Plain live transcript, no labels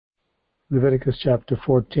Leviticus chapter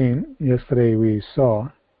 14. Yesterday we saw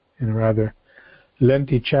in a rather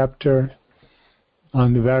lengthy chapter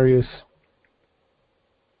on the various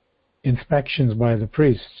inspections by the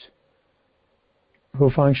priests who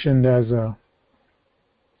functioned as a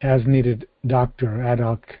as-needed doctor, ad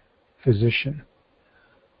hoc physician.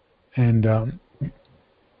 And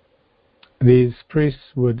these priests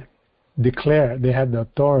would declare, they had the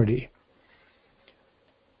authority.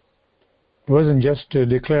 It wasn't just to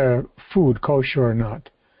declare food kosher or not,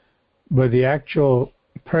 but the actual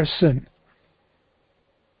person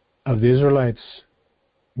of the Israelites,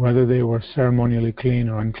 whether they were ceremonially clean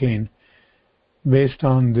or unclean, based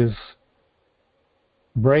on this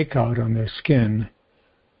breakout on their skin,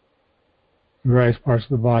 various parts of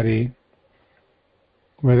the body,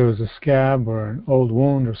 whether it was a scab or an old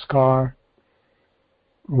wound or scar,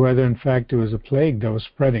 whether in fact it was a plague that was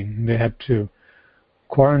spreading. They had to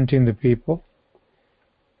quarantine the people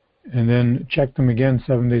and then check them again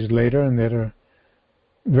 7 days later, and they had a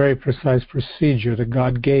very precise procedure that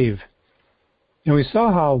God gave. And we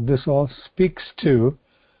saw how this all speaks to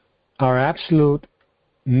our absolute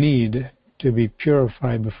need to be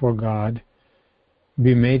purified before God,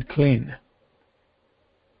 be made clean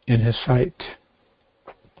in His sight.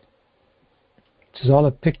 This is all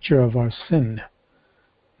a picture of our sin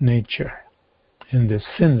nature and the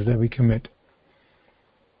sins that we commit.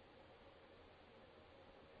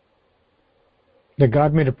 That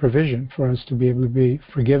God made a provision for us to be able to be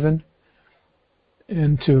forgiven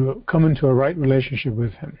and to come into a right relationship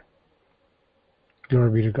with Him.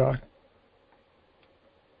 Glory be to God.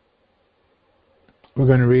 We're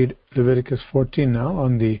going to read Leviticus 14 now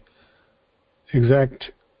on the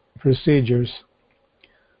exact procedures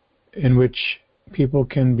in which people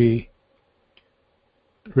can be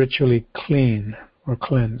ritually clean or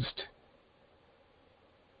cleansed.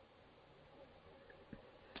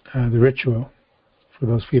 The ritual for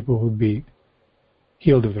those people who would be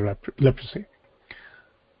healed of the leprosy.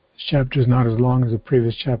 This chapter is not as long as the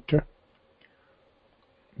previous chapter,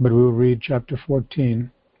 but we will read chapter 14,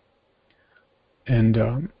 and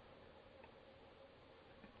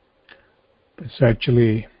it's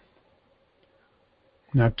actually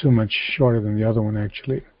not too much shorter than the other one,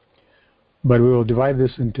 actually. But we will divide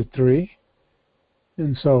this into three,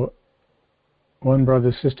 and so one brother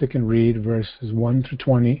or sister can read verses 1 through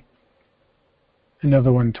 20,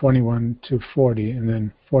 another one 21 to 40, and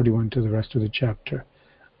then 41 to the rest of the chapter.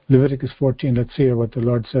 Leviticus 14, let's hear what the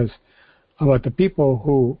Lord says about the people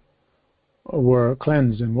who were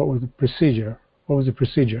cleansed and what was the procedure. What was the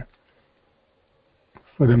procedure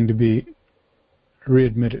for them to be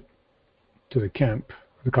readmitted to the camp,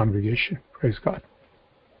 the congregation? Praise God.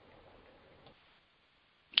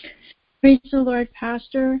 Praise the Lord,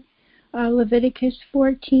 Pastor. Leviticus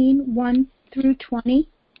 14, 1 through 20.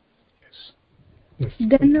 Yes.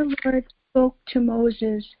 Then the Lord spoke to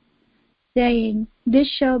Moses, saying, This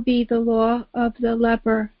shall be the law of the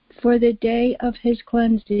leper for the day of his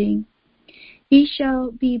cleansing. He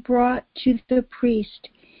shall be brought to the priest,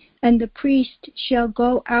 and the priest shall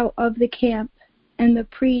go out of the camp, and the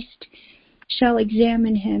priest shall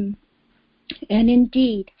examine him. And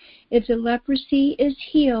indeed, if the leprosy is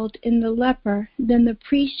healed in the leper, then the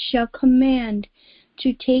priest shall command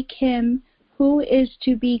to take him who is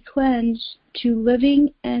to be cleansed to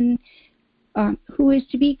living and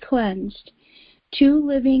two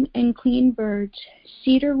living and clean birds,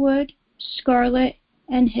 cedar wood, scarlet,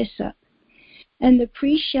 and hyssop. And the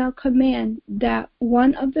priest shall command that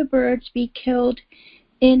one of the birds be killed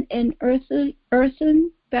in an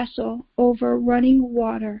earthen vessel over running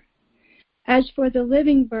water. As for the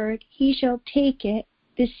living bird, he shall take it,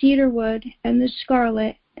 the cedar wood, and the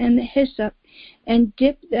scarlet, and the hyssop, and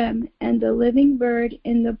dip them and the living bird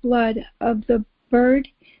in the blood of the bird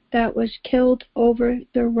that was killed over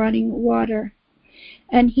the running water.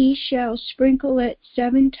 And he shall sprinkle it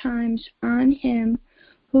 7 times on him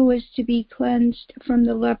who is to be cleansed from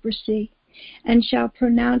the leprosy, and shall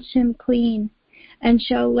pronounce him clean, and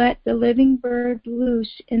shall let the living bird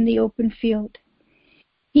loose in the open field.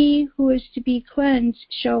 He who is to be cleansed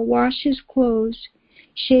shall wash his clothes,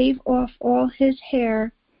 shave off all his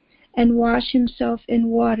hair, and wash himself in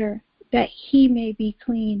water, that he may be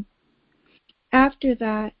clean. After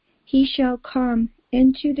that he shall come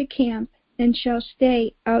into the camp, and shall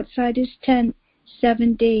stay outside his tent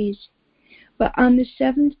 7 days. But on the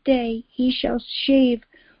 7th day he shall shave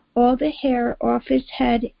all the hair off his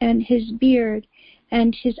head and his beard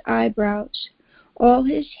and his eyebrows. All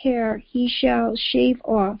his hair he shall shave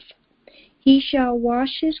off. He shall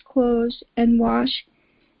wash his clothes and wash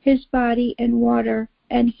his body in water,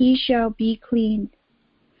 and he shall be clean.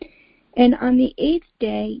 And on the 8th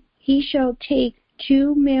day he shall take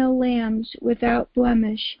 2 male lambs without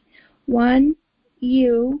blemish, 1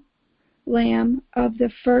 ewe lamb of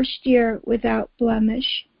the first year without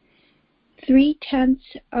blemish, 3/10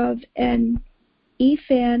 of an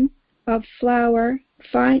ephah of flour,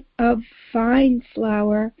 fine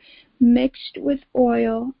flour, mixed with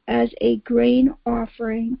oil as a grain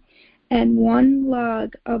offering, and 1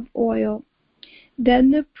 log of oil.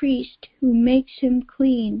 Then the priest who makes him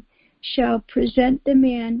clean shall present the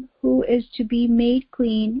man who is to be made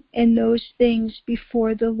clean in those things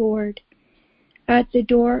before the Lord, at the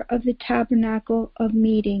door of the tabernacle of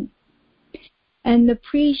meeting. And the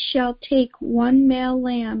priest shall take 1 male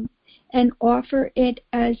lamb, and offer it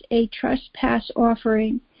as a trespass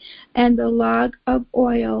offering, and the log of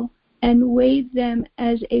oil, and wave them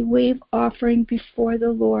as a wave offering before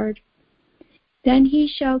the Lord. Then he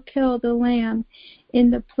shall kill the lamb in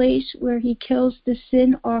the place where he kills the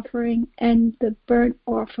sin offering and the burnt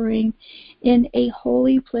offering in a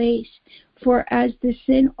holy place. For as the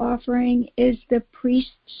sin offering is the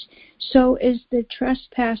priest's, so is the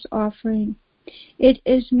trespass offering. It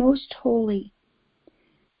is most holy.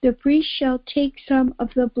 The priest shall take some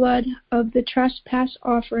of the blood of the trespass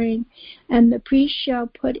offering, and the priest shall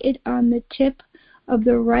put it on the tip of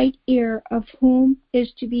the right ear of whom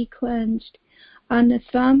is to be cleansed, on the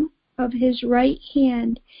thumb of his right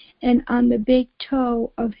hand, and on the big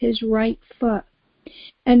toe of his right foot.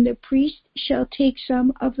 And the priest shall take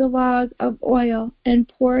some of the log of oil and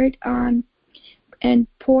pour it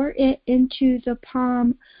into the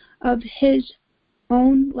palm of his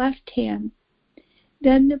own left hand.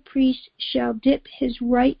 Then the priest shall dip his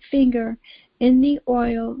right finger in the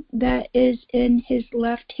oil that is in his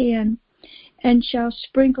left hand, and shall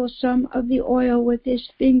sprinkle some of the oil with his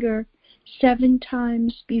finger 7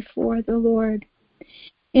 times before the Lord.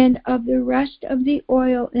 And of the rest of the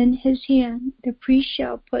oil in his hand, the priest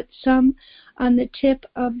shall put some on the tip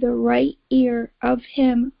of the right ear of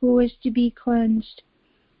him who is to be cleansed,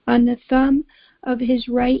 on the thumb of his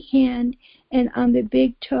right hand, and on the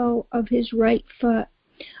big toe of his right foot,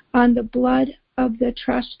 on the blood of the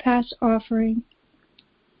trespass offering.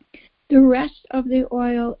 The rest of the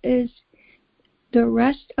oil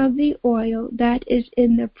that is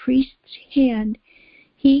in the priest's hand,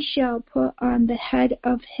 he shall put on the head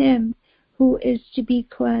of him who is to be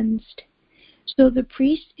cleansed. So the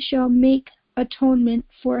priest shall make atonement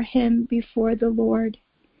for him before the Lord.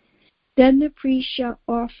 Then the priest shall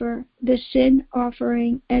offer the sin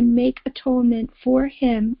offering and make atonement for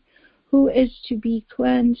him who is to be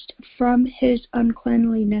cleansed from his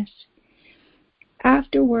uncleanliness.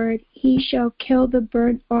 Afterward he shall kill the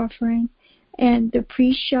burnt offering, and the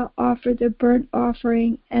priest shall offer the burnt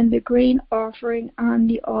offering and the grain offering on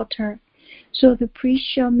the altar. So the priest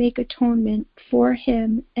shall make atonement for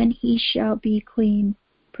him, and he shall be clean.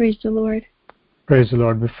 Praise the Lord. Praise the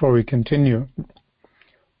Lord. Before we continue,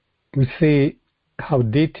 we see how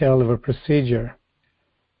detailed of a procedure,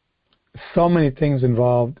 so many things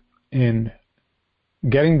involved in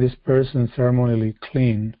getting this person ceremonially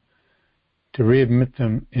clean to readmit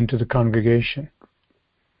them into the congregation.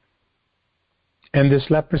 And this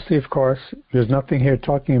leprosy, of course, there's nothing here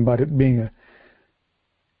talking about it being a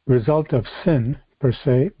result of sin per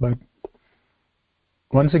se, but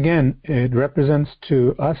once again, it represents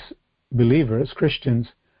to us believers, Christians,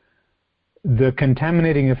 the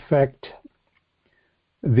contaminating effect,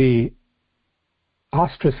 the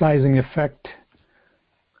ostracizing effect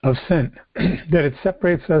of sin, that it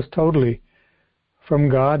separates us totally from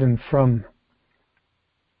God and from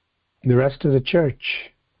the rest of the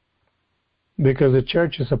church, because the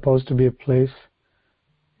church is supposed to be a place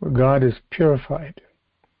where God is purified,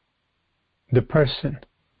 the person,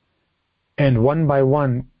 and one by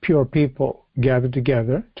one pure people gather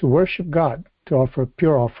together to worship God, to offer a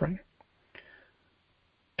pure offering.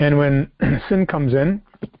 And when sin comes in,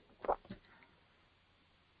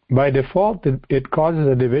 by default, it causes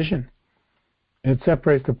a division. It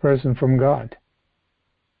separates the person from God,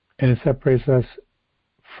 and it separates us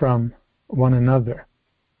from one another.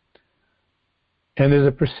 And there's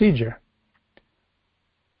a procedure.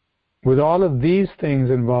 With all of these things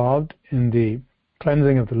involved in the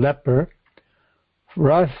cleansing of the leper,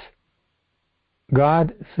 for us,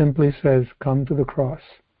 God simply says, come to the cross.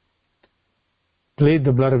 Plead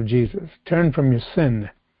the blood of Jesus. Turn from your sin.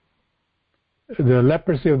 The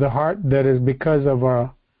leprosy of the heart that is because of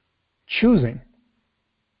our choosing.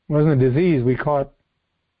 It wasn't a disease we caught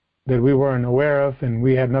that we weren't aware of and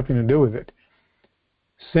we had nothing to do with it.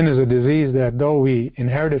 Sin is a disease that though we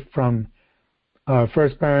inherited from our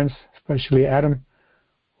first parents, especially Adam,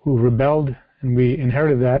 who rebelled, and we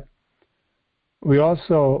inherited that, we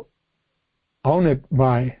also own it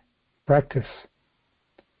by practice.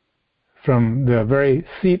 From the very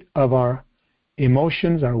seat of our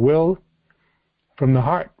emotions, our will, from the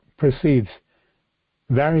heart proceeds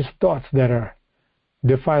various thoughts that are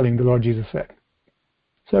defiling, the Lord Jesus said.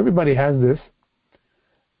 So everybody has this.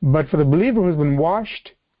 But for the believer who's been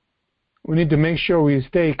washed, we need to make sure we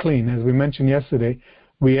stay clean. As we mentioned yesterday,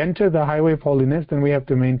 we enter the highway of holiness, then we have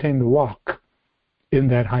to maintain the walk in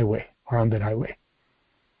that highway or on that highway.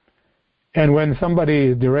 And when somebody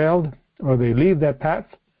is derailed or they leave that path,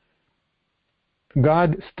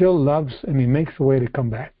 God still loves and He makes a way to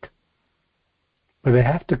come back. But they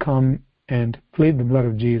have to come and plead the blood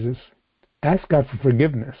of Jesus, ask God for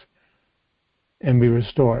forgiveness, and be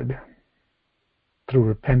restored through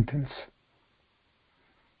repentance.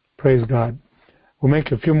 Praise God. We'll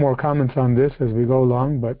make a few more comments on this as we go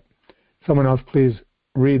along, but someone else please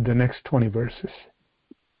read the next 20 verses.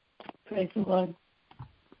 Praise the Lord.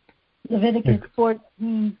 Leviticus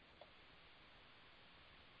 14,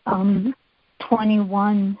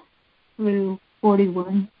 21 through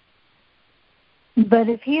 41. But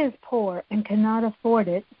if he is poor and cannot afford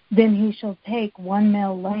it, then he shall take one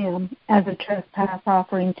male lamb as a trespass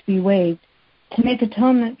offering to be waived, to make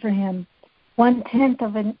atonement for him, 1/10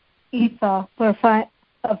 of an ephah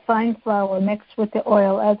of fine flour mixed with the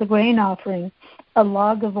oil as a grain offering, a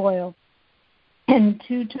log of oil, and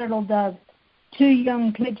 2 turtle doves, 2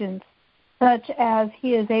 young pigeons, such as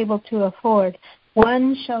he is able to afford.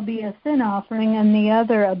 One shall be a sin offering and the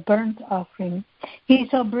other a burnt offering. He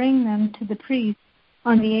shall bring them to the priest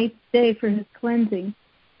on the 8th day for his cleansing,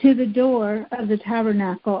 to the door of the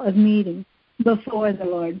tabernacle of meeting before the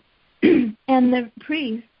Lord. And the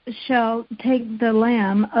priest shall take the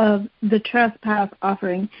lamb of the trespass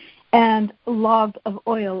offering and log of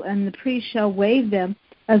oil, and the priest shall wave them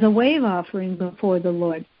as a wave offering before the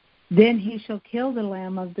Lord. Then he shall kill the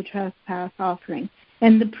lamb of the trespass offering,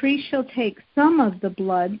 and the priest shall take some of the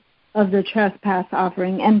blood of the trespass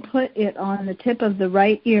offering and put it on the tip of the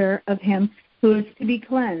right ear of him who is to be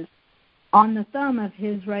cleansed, on the thumb of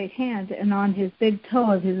his right hand, and on his big toe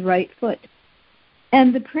of his right foot.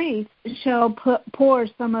 And the priest shall pour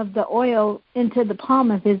some of the oil into the palm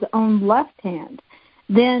of his own left hand.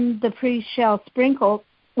 Then the priest shall sprinkle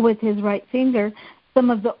with his right finger some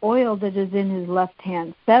of the oil that is in his left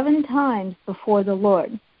hand 7 times before the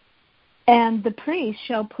Lord. And the priest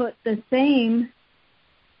shall put the same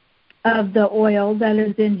of the oil that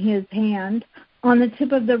is in his hand on the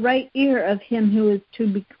tip of the right ear of him who is to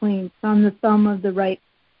be cleansed, on the thumb of the right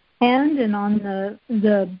hand, and on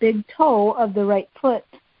the big toe of the right foot,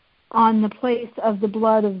 on the place of the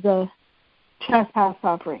blood of the trespass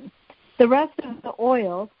offering. The rest of the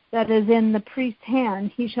oil that is in the priest's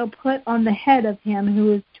hand he shall put on the head of him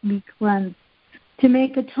who is to be cleansed, to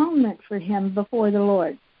make atonement for him before the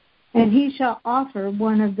Lord. And he shall offer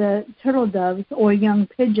one of the turtle doves or young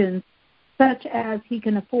pigeons, such as he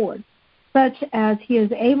can afford, such as he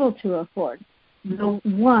is able to afford, the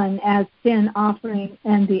one as sin offering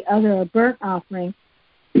and the other a burnt offering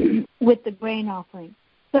with the grain offering.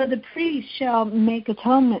 So the priest shall make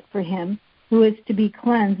atonement for him who is to be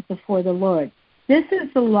cleansed before the Lord. This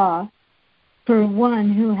is the law for one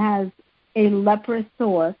who has a leprous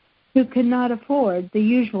sore, who cannot afford the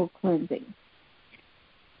usual cleansing.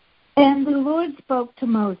 And the Lord spoke to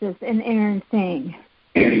Moses and Aaron, saying,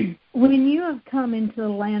 When you have come into the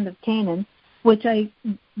land of Canaan, which I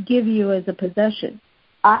give you as a possession,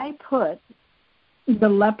 I put the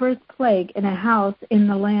leper's plague in a house in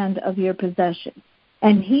the land of your possession.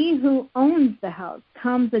 And he who owns the house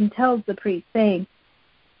comes and tells the priest, saying,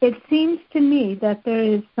 It seems to me that there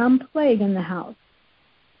is some plague in the house.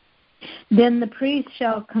 Then the priest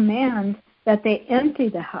shall command that they empty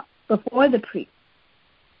the house before the priest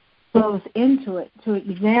goes into it to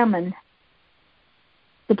examine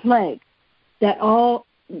the plague, that all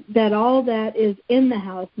that is in the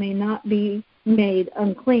house may not be made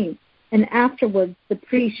unclean. And afterwards the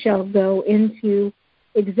priest shall go in to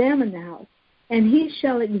examine the house, and he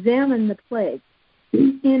shall examine the plague.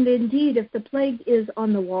 And indeed, if the plague is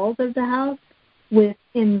on the walls of the house with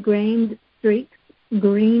ingrained streaks,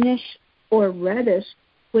 greenish or reddish,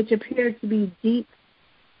 which appear to be deep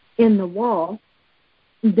in the wall,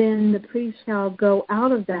 then the priest shall go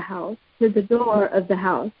out of the house to the door of the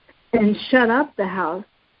house and shut up the house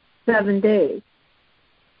 7 days.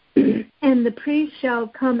 And the priest shall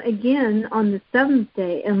come again on the 7th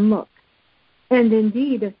day and look. And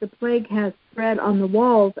indeed, if the plague has spread on the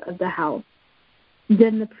walls of the house,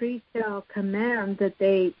 then the priest shall command that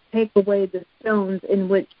they take away the stones in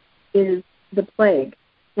which is the plague,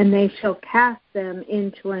 and they shall cast them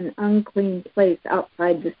into an unclean place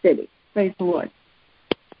outside the city. Praise the Lord.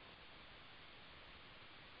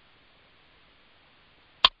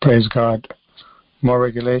 Praise God. More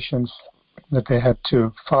regulations that they had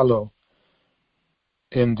to follow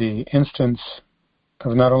in the instance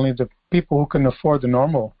of not only the people who can afford the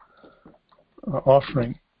normal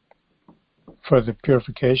offering for the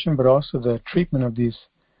purification, but also the treatment of these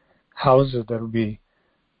houses that would be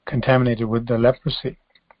contaminated with the leprosy.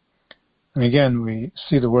 And again, we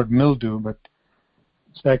see the word mildew, but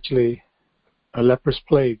it's actually a leprous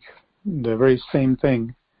plague. The very same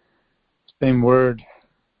thing, same word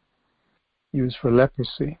used for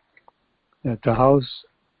leprosy. That the house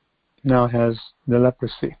now has the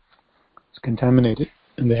leprosy. It's contaminated,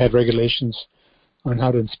 and they had regulations on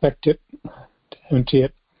how to inspect it, to empty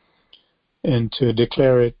it, and to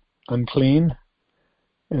declare it unclean,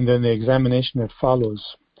 and then the examination that follows.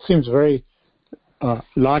 Seems very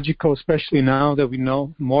logical, especially now that we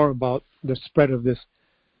know more about the spread of this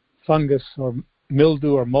fungus or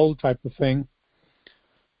mildew or mold type of thing.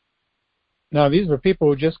 Now, these were people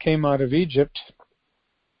who just came out of Egypt.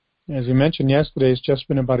 As we mentioned yesterday, it's just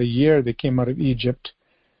been about a year they came out of Egypt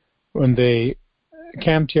when they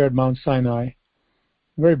camped here at Mount Sinai.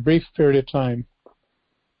 A very brief period of time.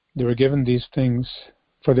 They were given these things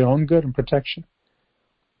for their own good and protection,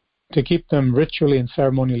 to keep them ritually and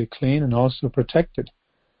ceremonially clean and also protected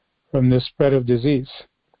from the spread of disease.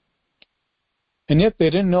 And yet they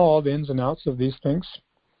didn't know all the ins and outs of these things.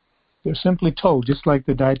 They're simply told, just like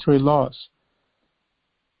the dietary laws.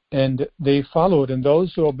 And they followed, and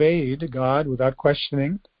those who obeyed God without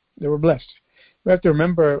questioning, they were blessed. We have to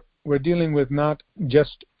remember, we're dealing with not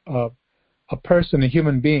just a person, a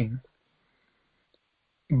human being,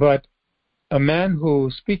 but a man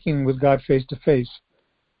who's speaking with God face to face.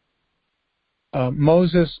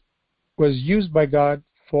 Moses was used by God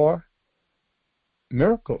for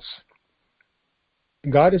miracles.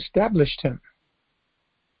 God established him.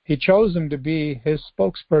 He chose him to be his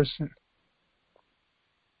spokesperson.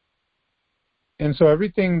 And so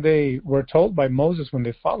everything they were told by Moses when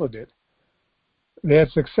they followed it, they had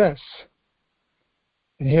success.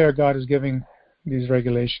 And here God is giving these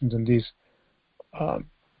regulations and these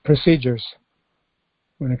procedures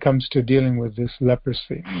when it comes to dealing with this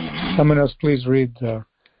leprosy. Someone else please read the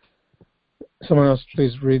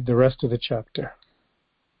rest of the chapter.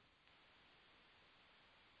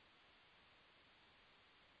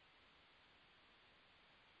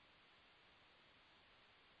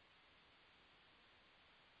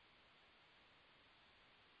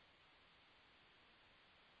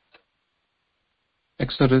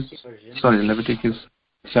 Leviticus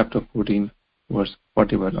chapter 14, verse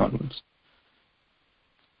 41 onwards.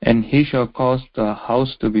 And he shall cause the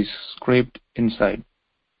house to be scraped inside,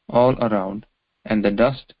 all around, and the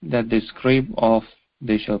dust that they scrape off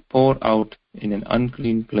they shall pour out in an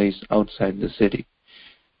unclean place outside the city.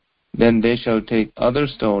 Then they shall take other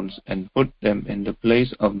stones and put them in the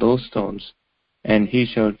place of those stones, and he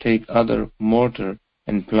shall take other mortar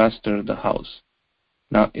and plaster the house.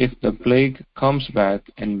 Now if the plague comes back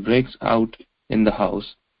and breaks out in the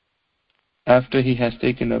house, after he has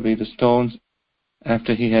taken away the stones,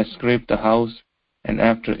 after he has scraped the house, and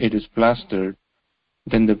after it is plastered,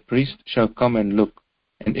 then the priest shall come and look,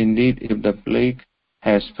 and indeed if the plague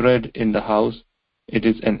has spread in the house, it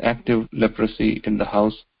is an active leprosy in the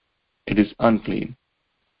house, it is unclean.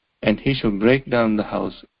 And he shall break down the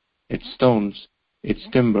house, its stones, its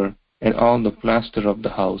timber, and all the plaster of the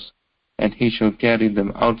house, and he shall carry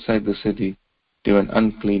them outside the city to an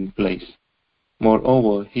unclean place.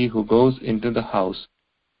 Moreover, he who goes into the house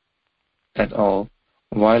at all,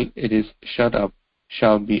 while it is shut up,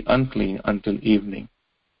 shall be unclean until evening.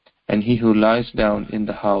 And he who lies down in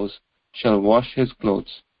the house shall wash his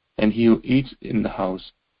clothes, and he who eats in the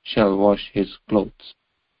house shall wash his clothes.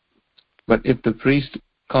 But if the priest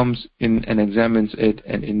comes in and examines it,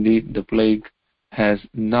 and indeed the plague has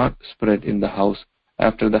not spread in the house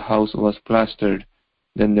after the house was plastered,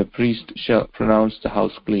 then the priest shall pronounce the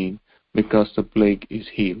house clean, because the plague is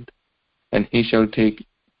healed. And he shall take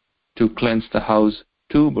to cleanse the house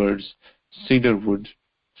 2 birds, cedar wood,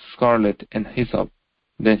 scarlet, and hyssop.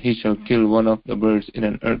 Then he shall kill one of the birds in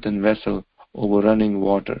an earthen vessel over running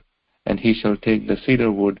water. And he shall take the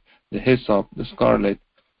cedar wood, the hyssop, the scarlet,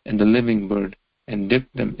 and the living bird, and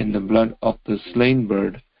dip them in the blood of the slain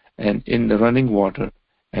bird, and in the running water,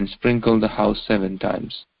 and sprinkle the house 7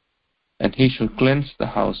 times. And he shall cleanse the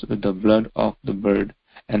house with the blood of the bird,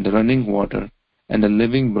 and the running water, and the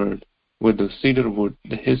living bird, with the cedar wood,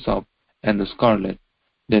 the hyssop, and the scarlet.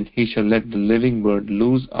 Then he shall let the living bird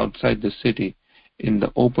loose outside the city in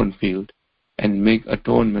the open field, and make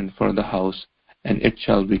atonement for the house, and it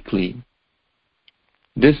shall be clean.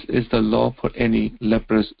 This is the law for any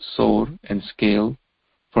leprous sore and scale,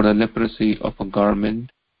 for the leprosy of a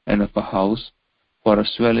garment, and of a house, for a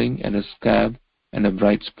swelling and a scab and a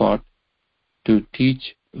bright spot, to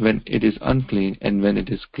teach when it is unclean and when it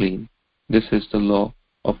is clean. This is the law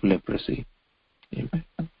of leprosy. Amen.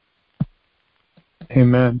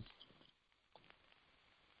 Amen.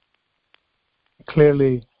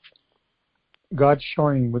 Clearly, God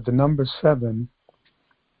showing with the number 7,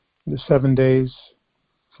 the 7 days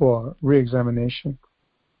for re-examination.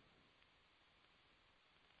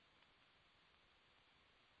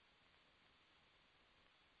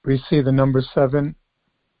 We see the number 7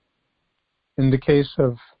 in the case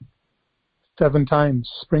of 7 times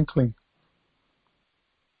sprinkling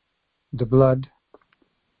the blood.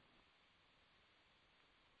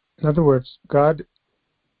 In other words, God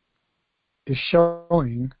is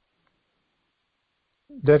showing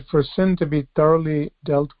that for sin to be thoroughly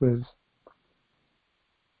dealt with,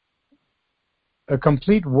 a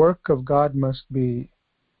complete work of God must be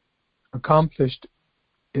accomplished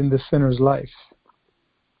in the sinner's life.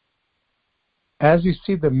 As you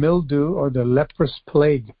see the mildew or the leprous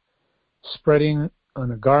plague spreading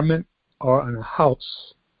on a garment or on a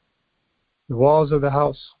house, the walls of the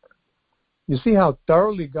house, you see how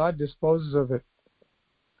thoroughly God disposes of it.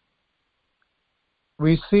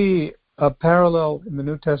 We see a parallel in the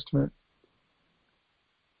New Testament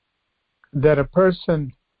that a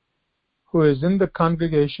person who is in the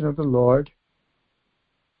congregation of the Lord,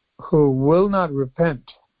 who will not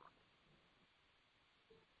repent,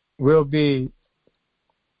 will be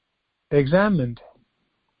examined,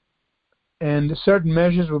 and certain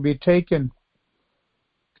measures will be taken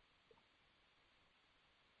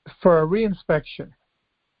for a reinspection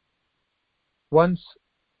once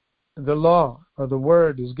the law or the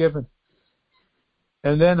word is given.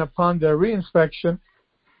 And then upon their reinspection,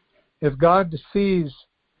 if God sees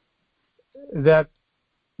that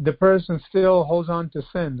the person still holds on to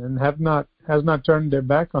sin and has not turned their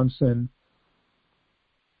back on sin,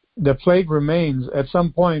 the plague remains. At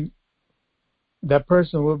some point, that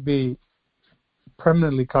person will be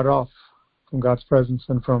permanently cut off from God's presence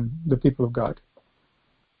and from the people of God.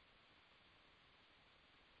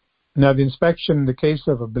 Now, the inspection in the case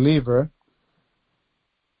of a believer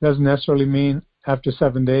doesn't necessarily mean after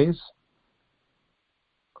 7 days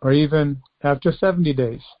or even after 70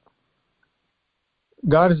 days.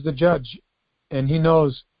 God is the judge, and He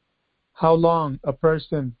knows how long a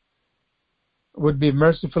person would be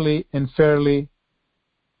mercifully and fairly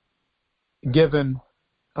given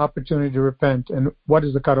opportunity to repent, and what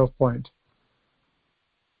is the cutoff point.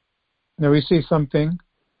 Now we see something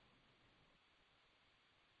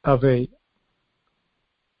of a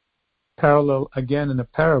parallel again in a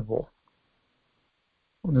parable.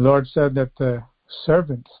 When the Lord said that the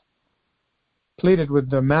servant pleaded with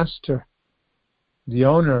the master, the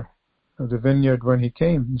owner of the vineyard, when he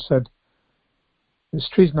came and said, "This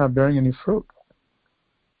tree's not bearing any fruit."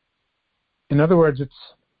 In other words, it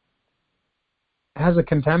has a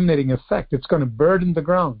contaminating effect. It's going to burden the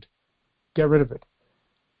ground. Get rid of it.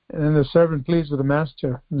 And then the servant pleads with the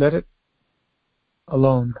master, "Let it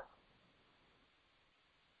alone.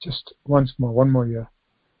 Just one more year.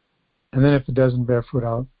 And then if it doesn't bear fruit,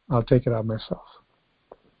 I'll take it out myself."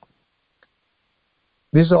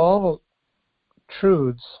 These are all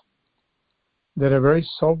truths that are very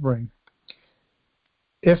sobering.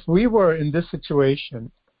 If we were in this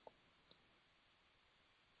situation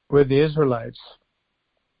with the Israelites,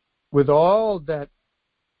 with all that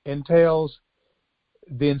entails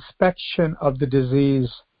the inspection of the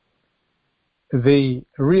disease, the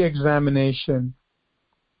re-examination,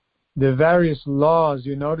 the various laws,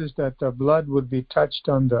 you notice that the blood would be touched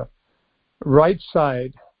on the right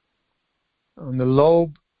side, on the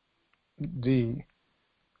lobe, the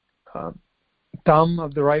thumb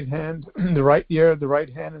of the right hand, the right ear of the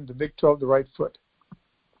right hand, and the big toe of the right foot.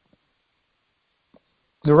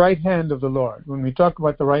 The right hand of the Lord. When we talk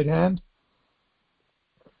about the right hand,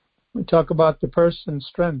 we talk about the person's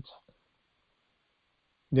strength,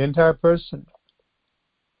 the entire person,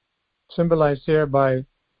 symbolized here by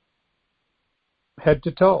head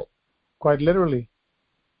to toe, quite literally.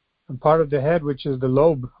 And part of the head, which is the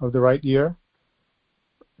lobe of the right ear,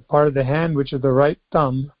 part of the hand, which is the right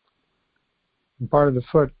thumb, and part of the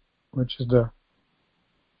foot, which is the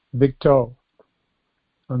big toe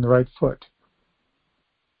on the right foot.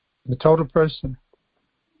 The total person.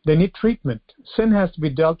 They need treatment. Sin has to be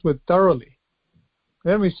dealt with thoroughly.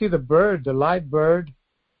 Then we see the bird, the live bird,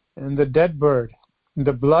 and the dead bird. And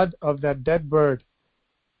the blood of that dead bird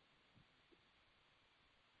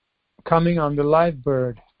coming on the live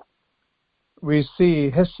bird. We see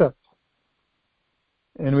hyssop,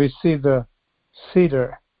 and we see the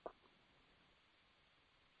cedar.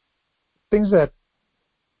 Things that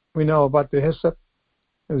We know about the hyssop.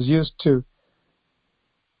 It was used to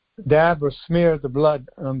dab or smear the blood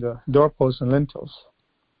on the doorposts and lintels.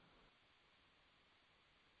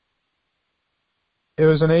 It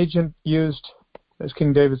was an agent used, as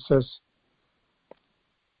King David says,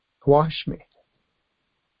 wash me.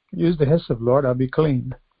 Use the hyssop, Lord, I'll be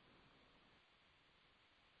clean.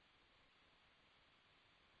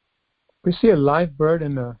 We see a live bird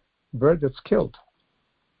and a bird that's killed.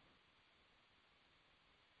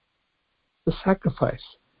 The sacrifice.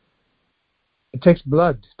 It takes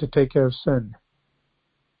blood to take care of sin.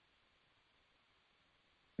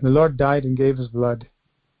 The Lord died and gave his blood.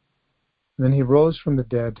 And then he rose from the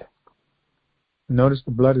dead. And notice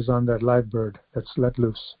the blood is on that live bird that's let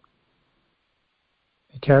loose.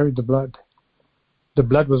 He carried the blood. The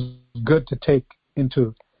blood was good to take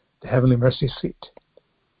into the heavenly mercy seat,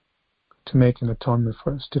 to make an atonement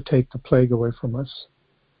for us, to take the plague away from us,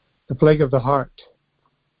 the plague of the heart.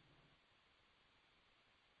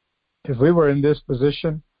 If we were in this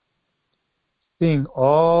position, seeing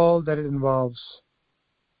all that it involves,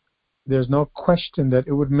 there's no question that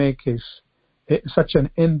it would make such an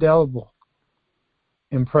indelible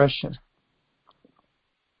impression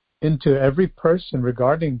into every person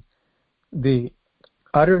regarding the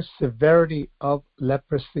utter severity of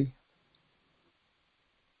leprosy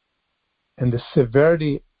and the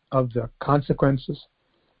severity of the consequences,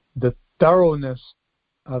 the thoroughness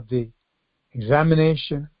of the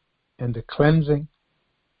examination and the cleansing.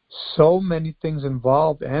 So many things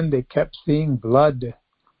involved, and they kept seeing blood.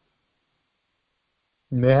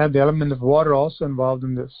 And they had the element of water also involved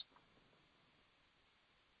in this.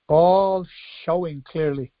 All showing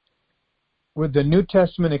clearly, with the New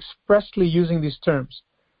Testament expressly using these terms: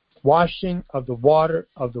 washing of the water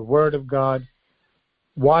of the Word of God,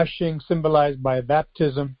 washing symbolized by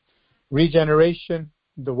baptism, regeneration,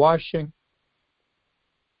 the washing,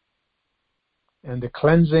 and the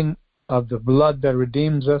cleansing of the blood that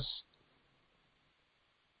redeems us.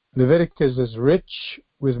 Leviticus is rich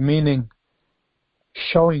with meaning,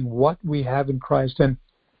 showing what we have in Christ. And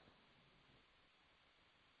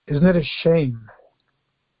isn't it a shame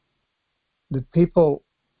that people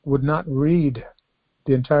would not read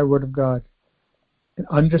the entire Word of God and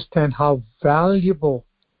understand how valuable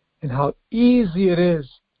and how easy it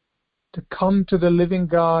is to come to the living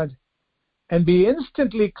God and be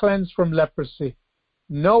instantly cleansed from leprosy?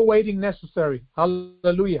 No waiting necessary.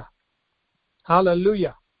 Hallelujah.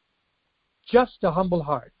 Hallelujah. Just a humble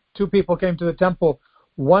heart. 2 people came to the temple.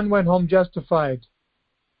 One went home justified.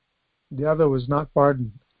 The other was not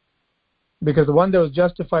pardoned. Because the one that was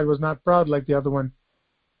justified was not proud like the other one.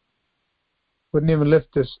 Wouldn't even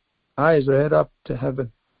lift his eyes or head up to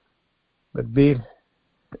heaven, but beat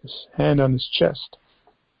his hand on his chest,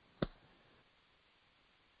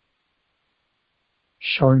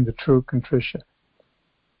 showing the true contrition,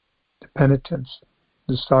 the penitence,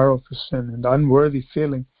 the sorrow for sin, and the unworthy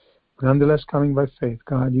feeling, but nonetheless coming by faith.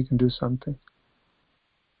 God, you can do something.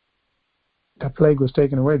 That plague was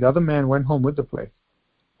taken away. The other man went home with the plague,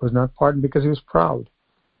 was not pardoned because he was proud.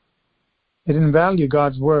 He didn't value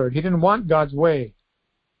God's word. He didn't want God's way.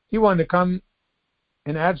 He wanted to come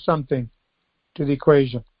and add something to the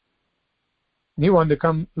equation. He wanted to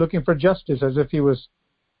come looking for justice as if he was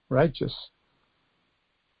righteous.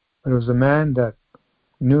 But it was the man that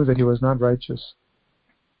knew that he was not righteous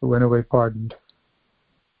who went away pardoned.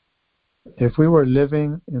 If we were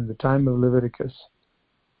living in the time of Leviticus,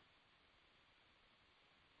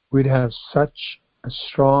 we'd have such a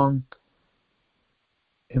strong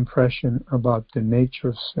impression about the nature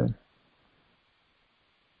of sin,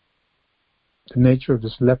 the nature of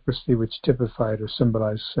this leprosy which typified or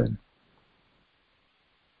symbolized sin.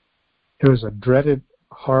 It was a dreaded,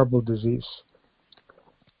 horrible disease.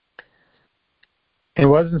 It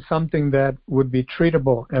wasn't something that would be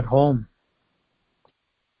treatable at home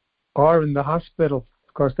or in the hospital.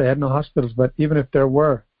 Of course, they had no hospitals, but even if there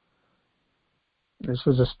were, this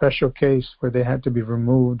was a special case where they had to be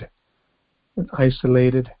removed and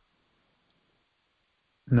isolated.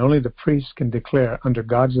 And only the priest can declare under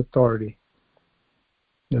God's authority.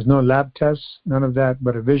 There's no lab tests, none of that,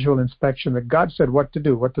 but a visual inspection that God said what to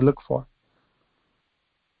do, what to look for.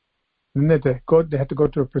 And they had to go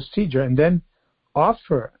through a procedure and then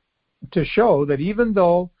offer to show that even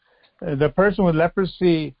though the person with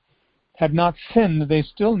leprosy had not sinned, they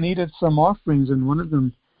still needed some offerings, and one of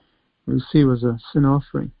them, we see, was a sin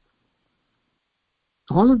offering.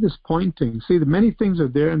 All of this pointing, see, the many things are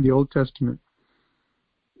there in the Old Testament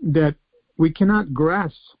that we cannot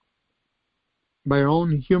grasp by our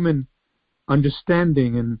own human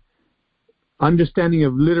understanding and understanding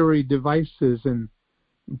of literary devices and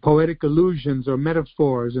poetic allusions or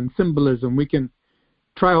metaphors and symbolism. We can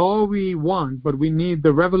try all we want, but we need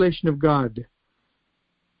the revelation of God.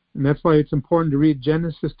 And that's why it's important to read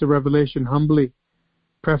Genesis to Revelation humbly,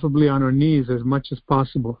 preferably on our knees as much as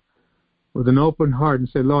possible, with an open heart, and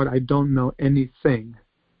say, Lord, I don't know anything.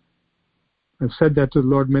 I've said that to the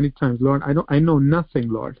Lord many times. Lord, I know nothing,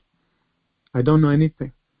 Lord. I don't know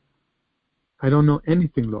anything. I don't know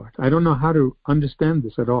anything, Lord. I don't know how to understand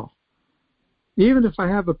this at all. Even if I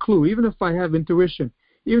have a clue, even if I have intuition,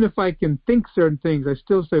 even if I can think certain things, I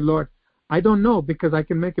still say, Lord, I don't know, because I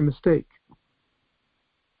can make a mistake.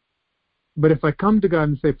 But if I come to God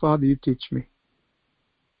and say, Father, you teach me.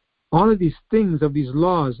 All of these things, of these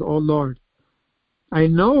laws, oh Lord, I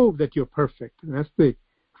know that you're perfect. And that's the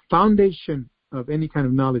foundation of any kind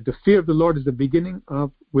of knowledge. The fear of the Lord is the beginning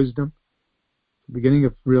of wisdom, the beginning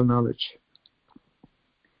of real knowledge.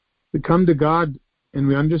 We come to God and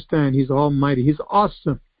we understand He's almighty. He's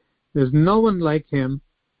awesome. There's no one like Him.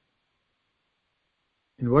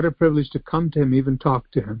 And what a privilege to come to Him, even talk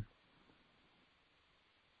to Him.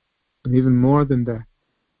 And even more than that,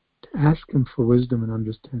 to ask Him for wisdom and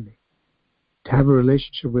understanding. To have a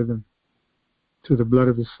relationship with Him through the blood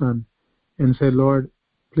of His Son. And say, Lord,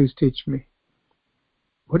 please teach me.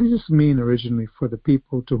 What does this mean originally for the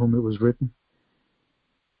people to whom it was written?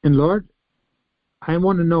 And Lord, I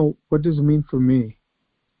want to know, what does it mean for me?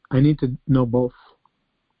 I need to know both.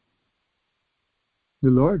 The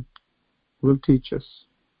Lord will teach us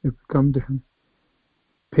if we come to Him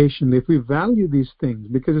patiently, if we value these things,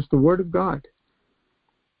 because it's the Word of God.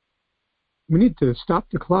 We need to stop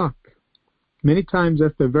the clock. Many times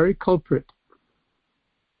that's the very culprit.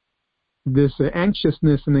 This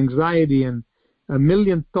anxiousness and anxiety and a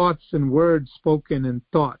million thoughts and words spoken and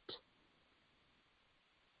thought,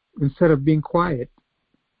 instead of being quiet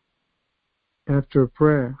after a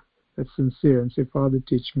prayer that's sincere and say, Father,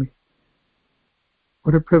 teach me.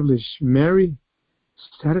 What a privilege. Mary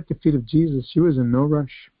sat at the feet of Jesus. She was in no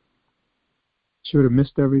rush. She would have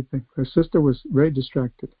missed everything. Her sister was very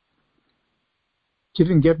distracted. She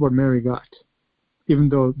didn't get what Mary got, even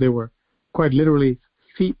though they were quite literally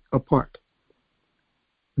feet apart.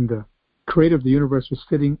 And the Creator of the universe was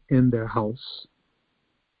sitting in their house.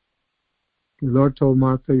 The Lord told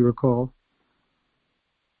Martha, you recall,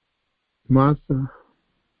 Martha,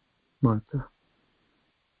 Martha,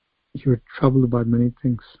 you're troubled about many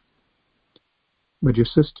things. But your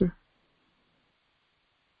sister,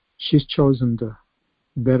 she's chosen the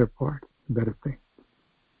better part, the better thing,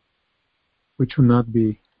 which will not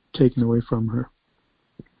be taken away from her.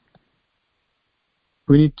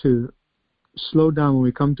 We need to slow down when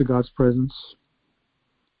we come to God's presence.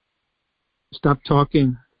 Stop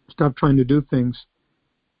talking. Stop trying to do things.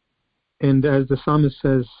 And as the psalmist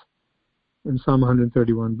says in Psalm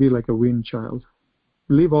 131, be like a weaned child.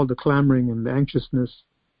 Leave all the clamoring and the anxiousness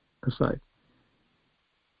aside.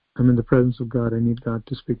 I'm in the presence of God. I need God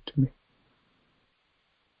to speak to me.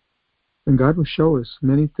 And God will show us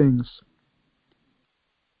many things.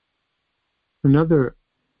 Another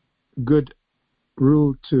good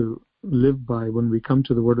rule to live by when we come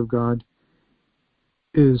to the Word of God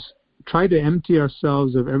is try to empty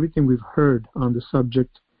ourselves of everything we've heard on the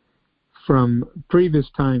subject from previous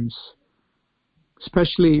times,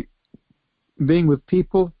 especially being with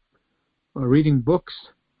people or reading books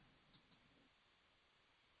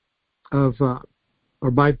of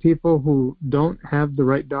or by people who don't have the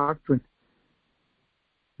right doctrine.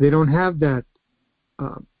 They don't have that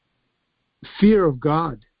fear of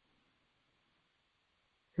God.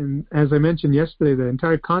 And as I mentioned yesterday, the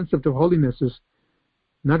entire concept of holiness is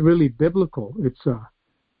not really biblical. It's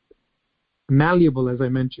malleable, as I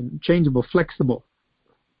mentioned, changeable, flexible,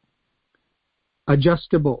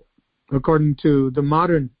 adjustable, according to the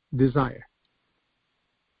modern desire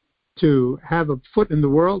to have a foot in the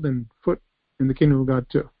world and foot in the kingdom of God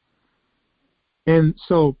too. And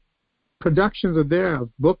so productions are there of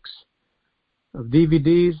books, of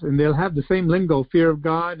DVDs, and they'll have the same lingo, fear of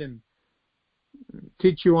God, and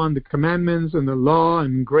teach you on the commandments and the law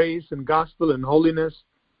and grace and gospel and holiness.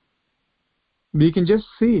 But you can just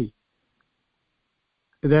see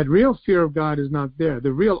that real fear of God is not there.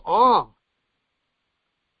 The real awe,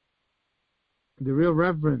 the real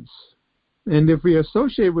reverence. And if we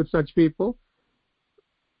associate with such people,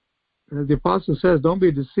 as the apostle says, don't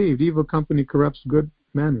be deceived. Evil company corrupts good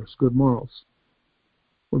manners, good morals.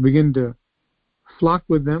 We'll begin to flock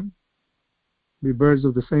with them, be birds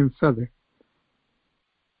of the same feather.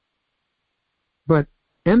 But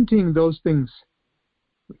emptying those things,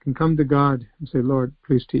 we can come to God and say, Lord,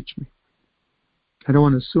 please teach me. I don't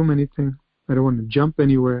want to assume anything. I don't want to jump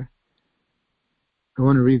anywhere. I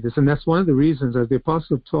want to read this, and that's one of the reasons, as the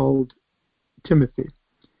apostle told Timothy,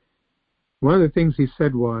 one of the things he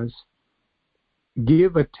said was,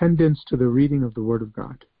 give attendance to the reading of the Word of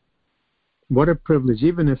God. What a privilege.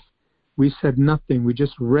 Even if we said nothing, we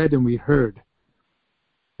just read and we heard.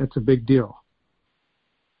 That's a big deal,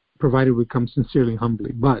 provided we come sincerely,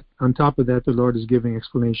 humbly. But on top of that, the Lord is giving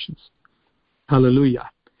explanations. Hallelujah.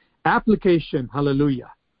 Application.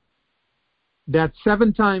 Hallelujah. That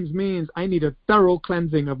 7 times means I need a thorough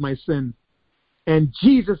cleansing of my sin. And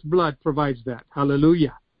Jesus' blood provides that.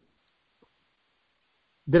 Hallelujah.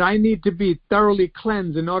 That I need to be thoroughly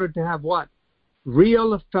cleansed in order to have what?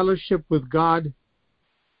 Real fellowship with God,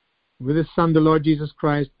 with His Son, the Lord Jesus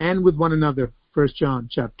Christ, and with one another. 1 John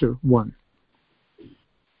chapter 1.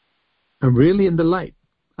 I'm really in the light.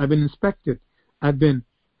 I've been inspected. I've been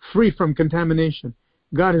free from contamination.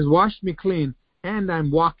 God has washed me clean, and I'm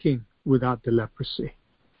walking without the leprosy.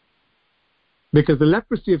 Because the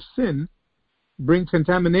leprosy of sin brings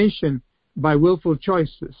contamination by willful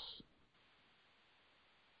choices.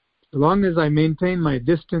 As long as I maintain my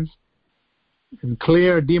distance and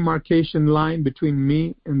clear demarcation line between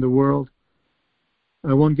me and the world,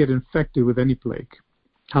 I won't get infected with any plague.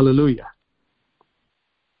 Hallelujah.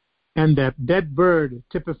 And that dead bird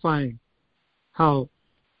typifying how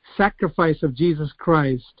sacrifice of Jesus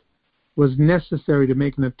Christ was necessary to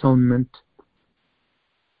make an atonement.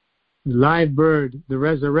 The live bird, the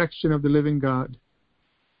resurrection of the living God,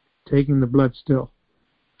 taking the blood still,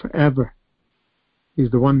 forever. He's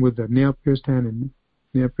the one with the nail-pierced hand and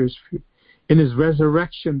nail-pierced feet. In His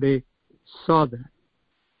resurrection, they saw that.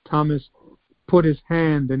 Thomas put his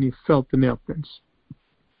hand and he felt the nail prints.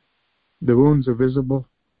 The wounds are visible.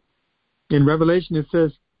 In Revelation, it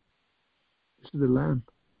says, this is the Lamb.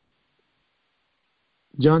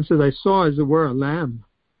 John says, I saw, as it were, a lamb.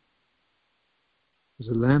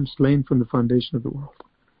 There's a lamb slain from the foundation of the world.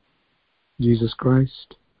 Jesus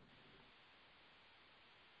Christ.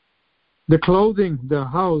 The clothing, the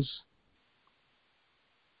house,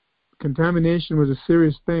 contamination was a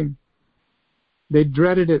serious thing. They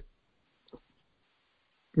dreaded it.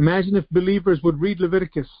 Imagine if believers would read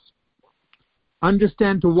Leviticus,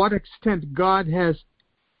 understand to what extent God has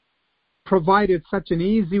provided such an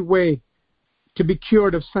easy way to be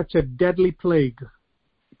cured of such a deadly plague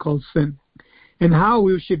called sin, and how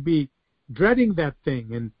we should be dreading that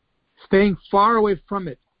thing and staying far away from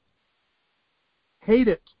it, hate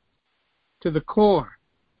it to the core.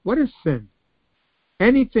 What is sin?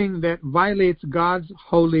 Anything that violates God's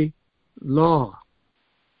holy law.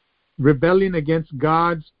 Rebellion against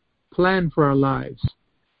God's plan for our lives.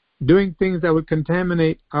 Doing things that would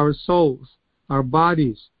contaminate our souls, our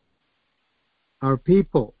bodies, our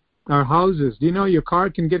people, our houses. Do you know your car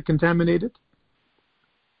can get contaminated?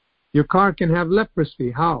 Your car can have leprosy.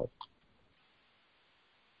 How?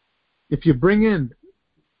 If you bring in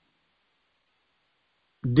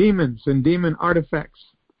demons and demon artifacts,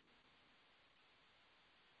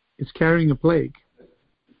 it's carrying a plague.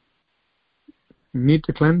 We need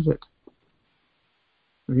to cleanse it.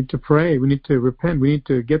 We need to pray. We need to repent. We need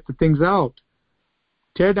to get the things out.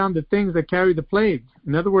 Tear down the things that carry the plague.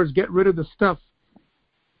 In other words, get rid of the stuff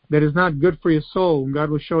that is not good for your soul, and God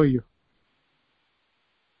will show you.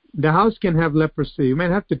 The house can have leprosy. You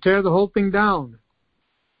might have to tear the whole thing down.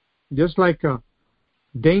 Just like a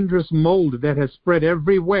dangerous mold that has spread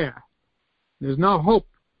everywhere. There's no hope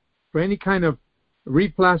for any kind of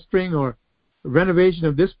replastering or renovation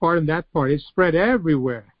of this part and that part. It's spread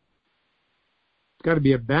everywhere. It's got to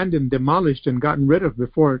be abandoned, demolished, and gotten rid of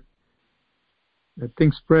before that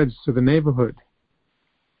thing spreads to the neighborhood.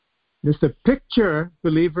 This is a picture,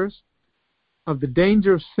 believers, of the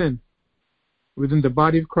danger of sin within the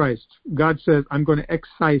body of Christ. God says, I'm going to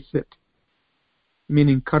excise it,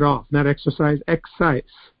 meaning cut off, not exercise, excise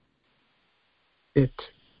it.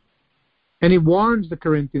 And He warns the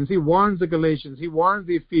Corinthians, He warns the Galatians, He warns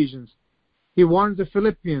the Ephesians, He warns the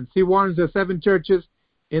Philippians, He warns the 7 churches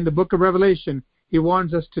in the book of Revelation. He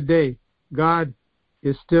warns us today. God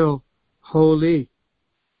is still holy.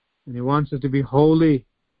 And He wants us to be holy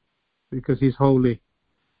because He's holy.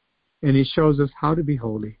 And He shows us how to be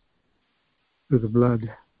holy through the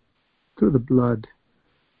blood. Through the blood.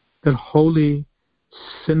 That holy,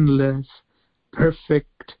 sinless,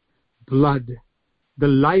 perfect blood. The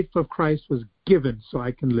life of Christ was given so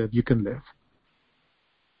I can live. You can live.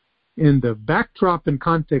 In the backdrop and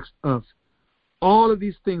context of all of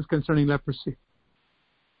these things concerning leprosy,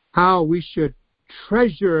 how we should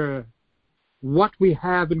treasure what we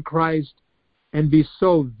have in Christ and be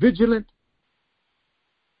so vigilant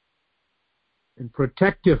and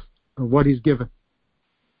protective of what He's given.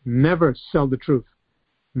 Never sell the truth.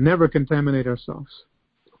 Never contaminate ourselves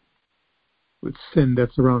with sin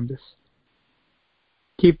that's around us.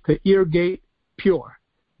 Keep the ear gate pure,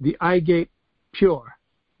 the eye gate pure,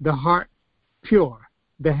 the heart pure,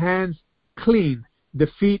 the hands clean, the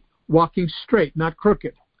feet walking straight, not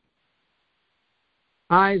crooked,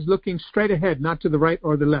 eyes looking straight ahead, not to the right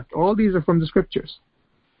or the left. All these are from the scriptures.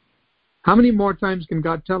 How many more times can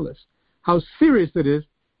God tell us how serious it is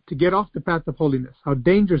to get off the path of holiness, how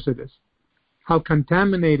dangerous it is, how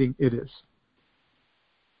contaminating it is?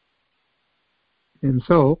 And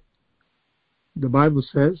so, the Bible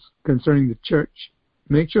says concerning the church,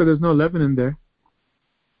 make sure there's no leaven in there,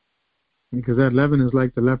 because that leaven is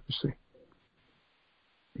like the leprosy.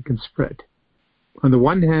 It can spread. On the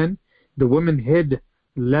one hand, the woman hid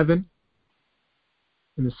leaven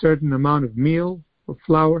in a certain amount of meal or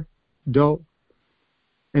flour, dough,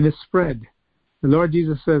 and it spread. The Lord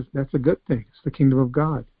Jesus says that's a good thing. It's the kingdom of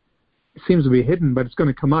God. It seems to be hidden, but it's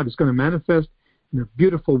going to come out. It's going to manifest in a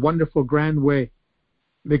beautiful, wonderful, grand way,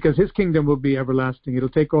 because His kingdom will be everlasting. It'll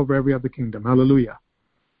take over every other kingdom. Hallelujah.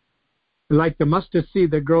 Like the mustard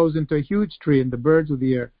seed that grows into a huge tree, and the birds of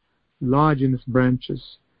the air lodge in its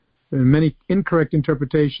branches. There are many incorrect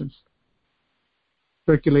interpretations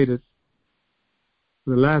circulated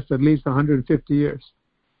for the last at least 150 years.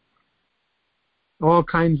 All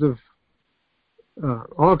kinds of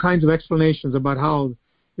explanations about how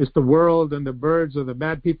it's the world and the birds are the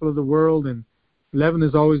bad people of the world, and leaven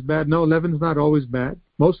is always bad. No, leaven is not always bad.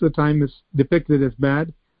 Most of the time it's depicted as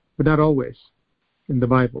bad, but not always in the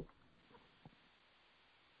Bible.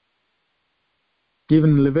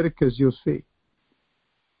 Even in Leviticus, you'll see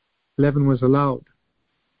leaven was allowed,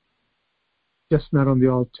 just not on the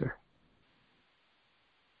altar.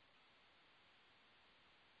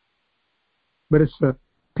 But it's a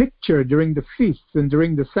picture during the feasts and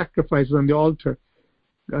during the sacrifices on the altar.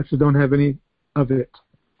 God says, don't have any of it.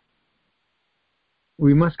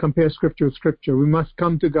 We must compare Scripture with Scripture. We must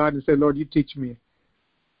come to God and say, Lord, you teach me.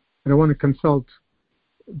 I don't want to consult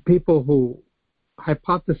people who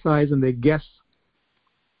hypothesize and they guess.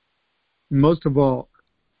 Most of all,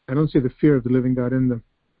 I don't see the fear of the living God in them.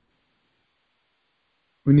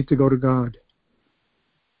 We need to go to God.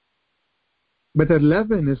 But that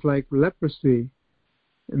leaven is like leprosy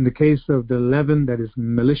in the case of the leaven that is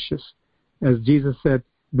malicious. As Jesus said,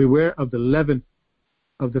 beware of the leaven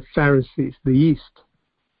of the Pharisees, the yeast.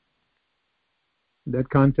 That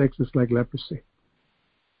context is like leprosy.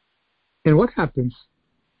 And what happens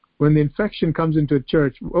when the infection comes into a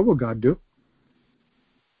church? What will God do?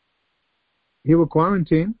 He will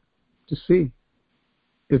quarantine to see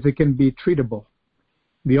if it can be treatable.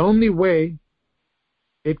 The only way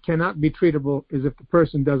it cannot be treatable is if the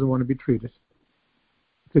person doesn't want to be treated.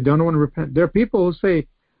 If they don't want to repent. There are people who say,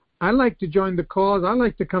 I like to join the cause, I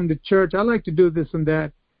like to come to church, I like to do this and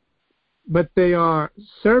that, but they are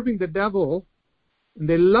serving the devil, and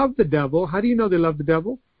they love the devil. How do you know they love the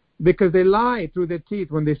devil? Because they lie through their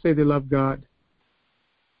teeth when they say they love God.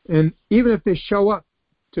 And even if they show up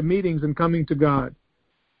to meetings and coming to God,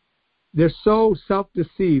 they're so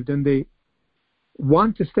self-deceived and they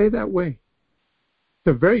want to stay that way.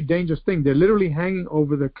 It's a very dangerous thing. They're literally hanging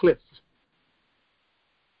over the cliff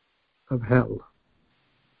of hell,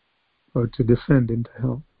 or to descend into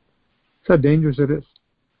hell. That's how dangerous it is.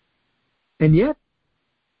 And yet,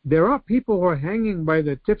 there are people who are hanging by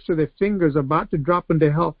the tips of their fingers, about to drop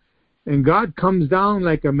into hell, and God comes down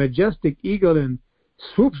like a majestic eagle and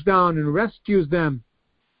swoops down and rescues them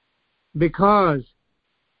because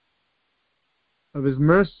of His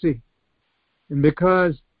mercy, and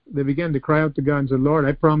because they began to cry out to God and say, Lord,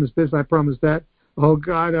 I promised this, I promised that. Oh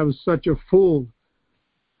God, I was such a fool.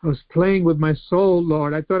 I was playing with my soul,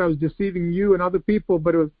 Lord. I thought I was deceiving you and other people,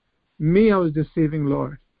 but it was me I was deceiving,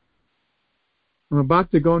 Lord. I'm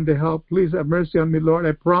about to go into hell. Please have mercy on me, Lord.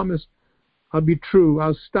 I promise I'll be true.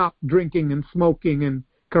 I'll stop drinking and smoking and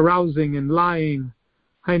carousing and lying.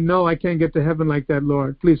 I know I can't get to heaven like that,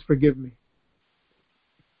 Lord. Please forgive me.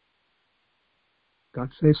 God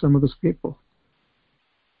save some of those people.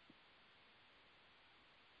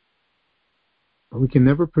 But we can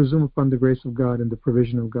never presume upon the grace of God and the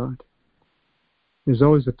provision of God. There's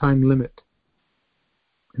always a time limit.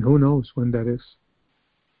 And who knows when that is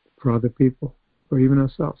for other people or even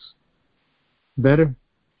ourselves. Better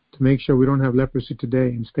to make sure we don't have leprosy today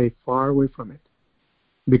and stay far away from it.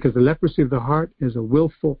 Because the leprosy of the heart is a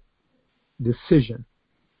willful decision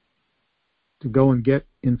to go and get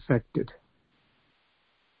infected.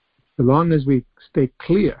 So long as we stay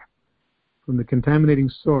clear from the contaminating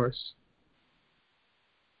source,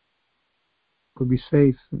 we'll be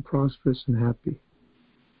safe and prosperous and happy.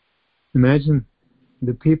 Imagine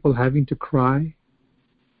the people having to cry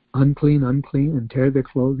unclean, unclean, and tear their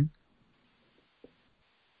clothing.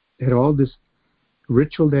 They had all this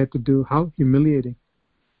ritual they had to do. How humiliating.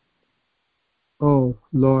 Oh,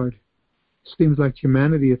 Lord, seems like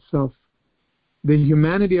humanity itself. The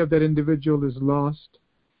humanity of that individual is lost.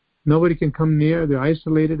 Nobody can come near. They're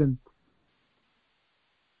isolated, and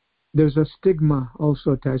there's a stigma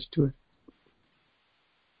also attached to it.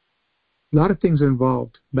 A lot of things are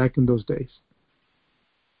involved back in those days.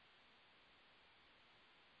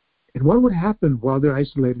 And what would happen while they're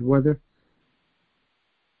isolated?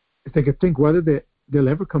 If they could think whether they'll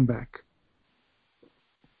ever come back.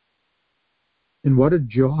 And what a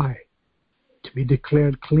joy to be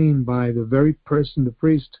declared clean by the very person, the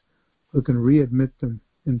priest, who can readmit them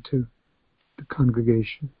into the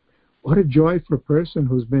congregation. What a joy for a person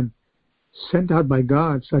who's been sent out by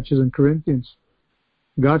God, such as in Corinthians.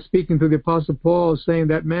 God speaking through the Apostle Paul, saying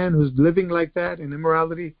that man who's living like that in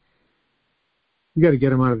immorality, you got to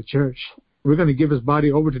get him out of the church. We're going to give his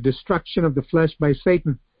body over to destruction of the flesh by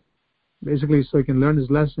Satan, basically so he can learn his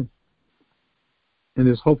lesson. And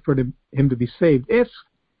there's hope for him to be saved if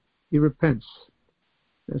he repents.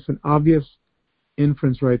 That's an obvious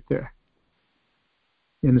inference right there.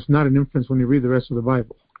 And it's not an inference when you read the rest of the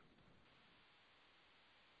Bible.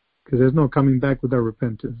 Because there's no coming back without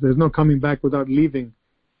repentance. There's no coming back without leaving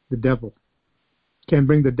the devil. You can't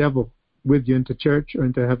bring the devil with you into church or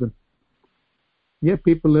into heaven. Yet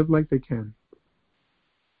people live like they can.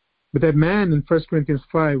 But that man in 1 Corinthians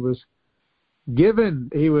 5 was given,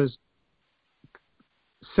 he was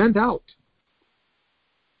sent out.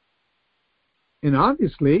 And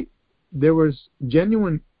obviously, there was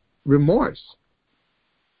genuine remorse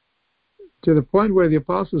to the point where the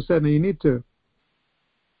apostle said, "Now you need to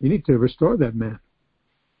restore that man."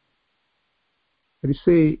 But you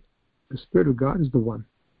see, the Spirit of God is the one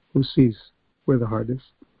who sees where the heart is.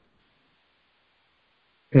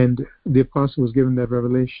 And the apostle was given that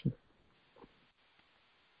revelation.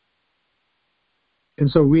 And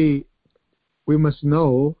so we must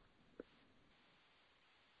know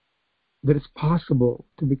that it's possible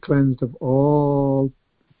to be cleansed of all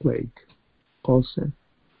plague, all sin.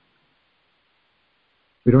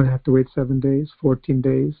 We don't have to wait 7 days, 14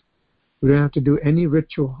 days. We don't have to do any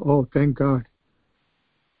ritual. Oh, thank God.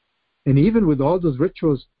 And even with all those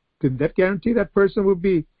rituals, did that guarantee that person would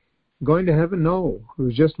be going to heaven? No. It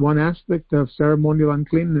was just one aspect of ceremonial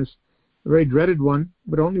uncleanness, a very dreaded one,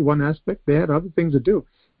 but only one aspect. They had other things to do,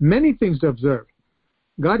 many things to observe.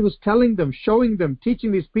 God was telling them, showing them,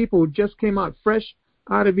 teaching these people who just came out fresh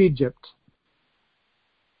out of Egypt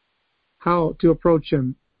how to approach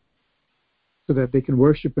Him so that they can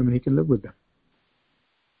worship Him and He can live with them.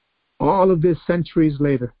 All of this centuries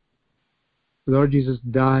later, the Lord Jesus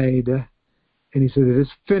died and He said, "It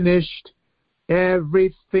is finished."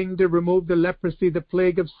 Everything to remove the leprosy, the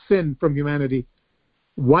plague of sin from humanity.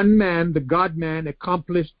 One man, the God-man,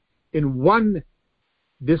 accomplished in one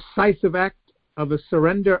decisive act of a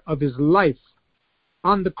surrender of His life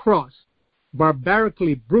on the cross,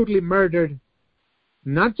 barbarically, brutally murdered,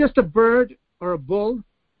 not just a bird or a bull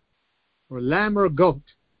or a lamb or a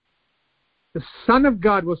goat. The Son of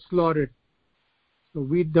God was slaughtered so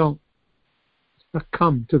we don't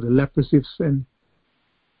succumb to the leprosy of sin.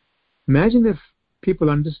 Imagine if people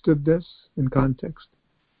understood this in context.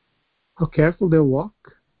 How careful they'll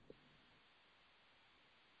walk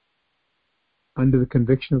under the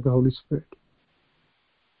conviction of the Holy Spirit.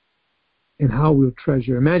 And how we'll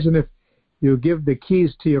treasure. Imagine if you give the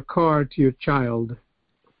keys to your car to your child,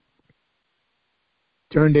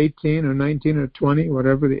 turned 18 or 19 or 20,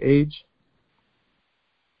 whatever the age.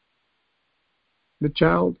 The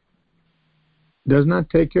child does not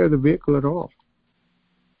take care of the vehicle at all.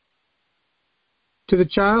 To the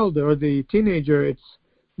child or the teenager, it's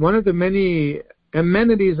one of the many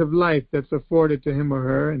amenities of life that's afforded to him or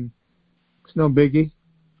her, and it's no biggie,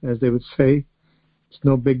 as they would say. It's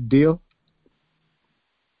no big deal.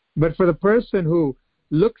 But for the person who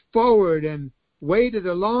looked forward and waited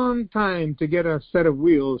a long time to get a set of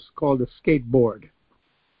wheels called a skateboard,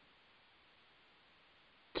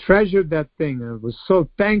 treasured that thing and was so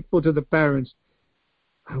thankful to the parents.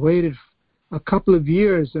 I waited a couple of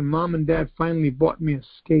years and Mom and Dad finally bought me a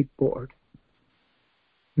skateboard.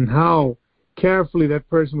 And how carefully that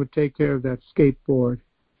person would take care of that skateboard.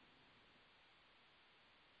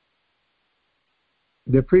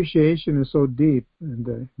 The appreciation is so deep and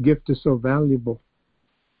the gift is so valuable.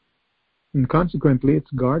 And consequently,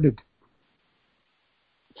 it's guarded.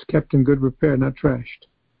 It's kept in good repair, not trashed.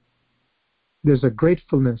 There's a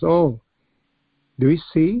gratefulness. Oh, do we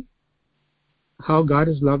see how God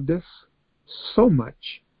has loved us so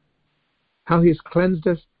much? How He has cleansed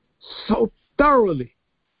us so thoroughly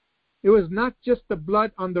It was not just the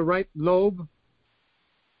blood on the right lobe,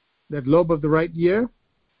 that lobe of the right ear,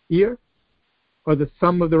 or the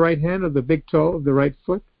thumb of the right hand, or the big toe of the right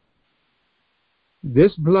foot.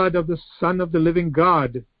 This blood of the Son of the living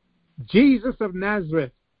God, Jesus of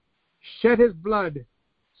Nazareth, shed his blood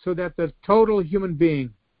so that the total human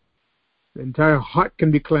being, the entire heart, can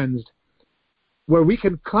be cleansed, where we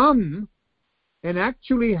can come and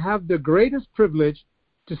actually have the greatest privilege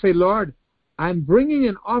to say, Lord, I'm bringing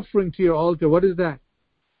an offering to your altar. What is that?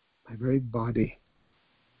 My very body.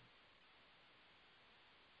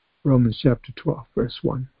 Romans chapter 12, verse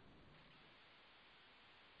 1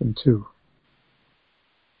 and 2.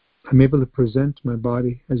 I'm able to present my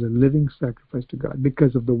body as a living sacrifice to God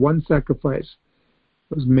because of the one sacrifice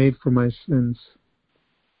that was made for my sins.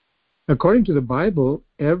 According to the Bible,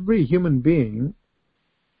 every human being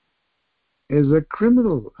is a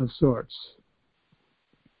criminal of sorts.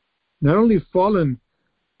 Not only fallen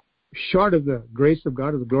short of the grace of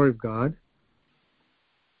God, of the glory of God,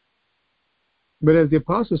 but as the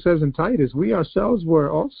apostle says in Titus, we ourselves were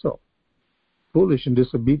also foolish and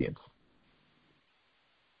disobedient.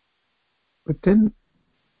 But then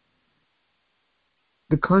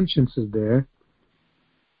the conscience is there,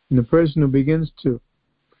 and the person who begins to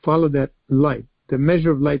follow that light, the measure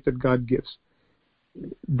of light that God gives,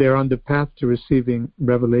 they're on the path to receiving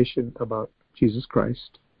revelation about Jesus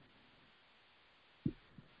Christ.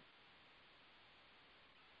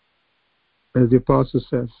 As the apostle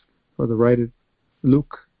says, or the writer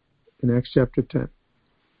Luke in Acts chapter 10,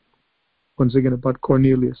 once again about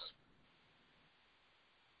Cornelius.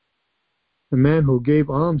 A man who gave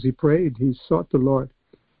alms, he prayed, he sought the Lord.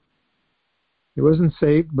 He wasn't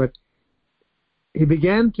saved, but he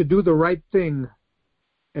began to do the right thing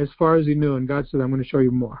as far as he knew, and God said, I'm going to show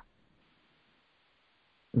you more.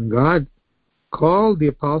 And God called the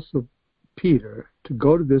apostle Peter to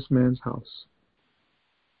go to this man's house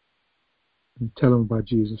and tell him about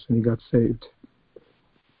Jesus, and he got saved.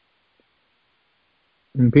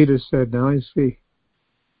 And Peter said, now I see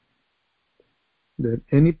that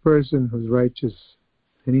any person who's righteous,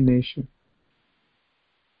 any nation,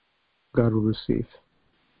 God will receive.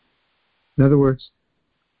 In other words,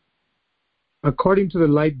 according to the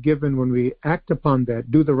light given, when we act upon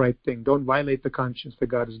that, do the right thing, don't violate the conscience that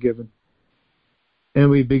God has given, and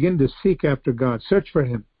we begin to seek after God, search for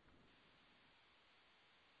him.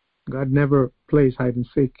 God never plays hide and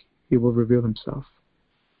seek. He will reveal himself.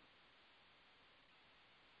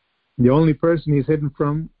 The only person he's hidden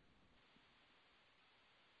from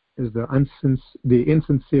is the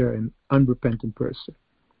insincere and unrepentant person.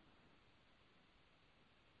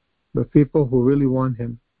 But people who really want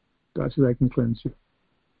him, God says, I can cleanse you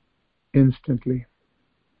instantly.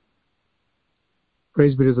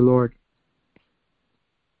 Praise be to the Lord.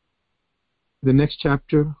 The next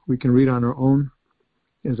chapter we can read on our own,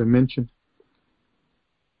 as I mentioned,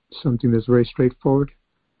 something that's very straightforward.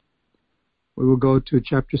 We will go to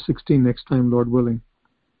chapter 16 next time, Lord willing,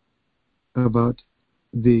 about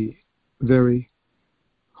the very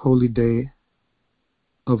holy day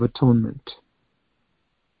of atonement.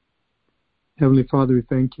 Heavenly Father, we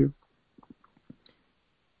thank you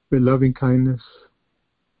for your loving kindness.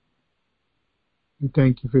 We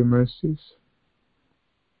thank you for your mercies.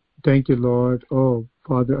 Thank you, Lord. Oh,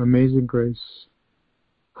 Father, amazing grace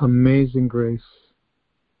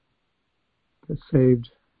that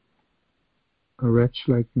saved a wretch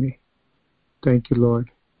like me. Thank you, Lord.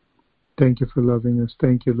 Thank you for loving us.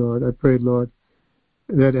 Thank you, Lord. I pray, Lord,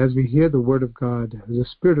 that as we hear the word of God, as the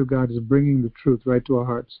Spirit of God is bringing the truth right to our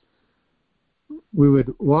hearts, we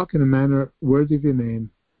would walk in a manner worthy of your name,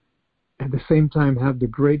 at the same time have the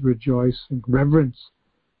great rejoicing, reverence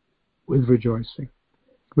with rejoicing,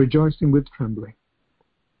 rejoicing with trembling,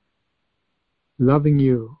 loving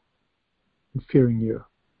you and fearing you,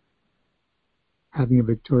 having a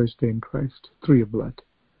victorious day in Christ through your blood.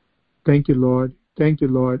 Thank you, Lord. Thank you,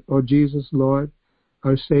 Lord. Oh, Jesus, Lord,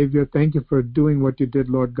 our Savior, thank you for doing what you did,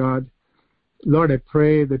 Lord God. Lord, I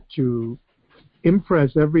pray that you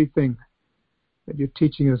impress everything that you're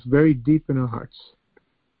teaching us very deep in our hearts,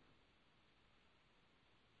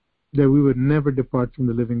 that we would never depart from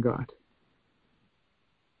the living God,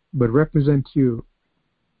 but represent you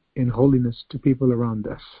in holiness to people around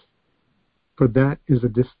us. For that is a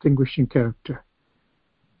distinguishing character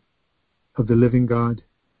of the living God.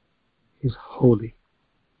 He's holy,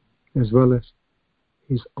 as well as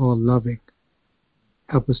he's all-loving.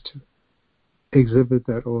 Help us to exhibit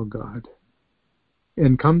that, oh God,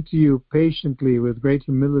 and come to you patiently with great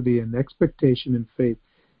humility and expectation and faith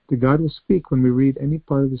that God will speak when we read any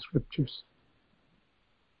part of the Scriptures,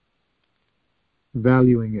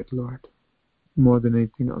 valuing it, Lord, more than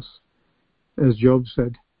anything else. as Job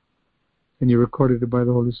said, and you recorded it by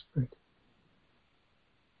the Holy Spirit.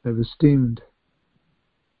 I've esteemed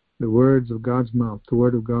the words of God's mouth, the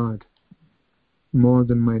Word of God, more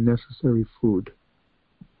than my necessary food.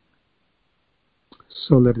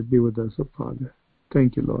 So let it be with us, O Father.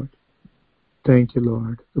 Thank you, Lord. Thank you,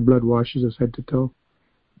 Lord. The blood washes us head to toe,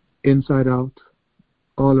 inside out,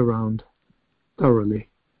 all around, thoroughly,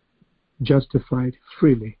 justified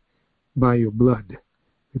freely by your blood.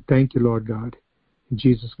 We thank you, Lord God. In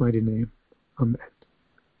Jesus' mighty name, amen.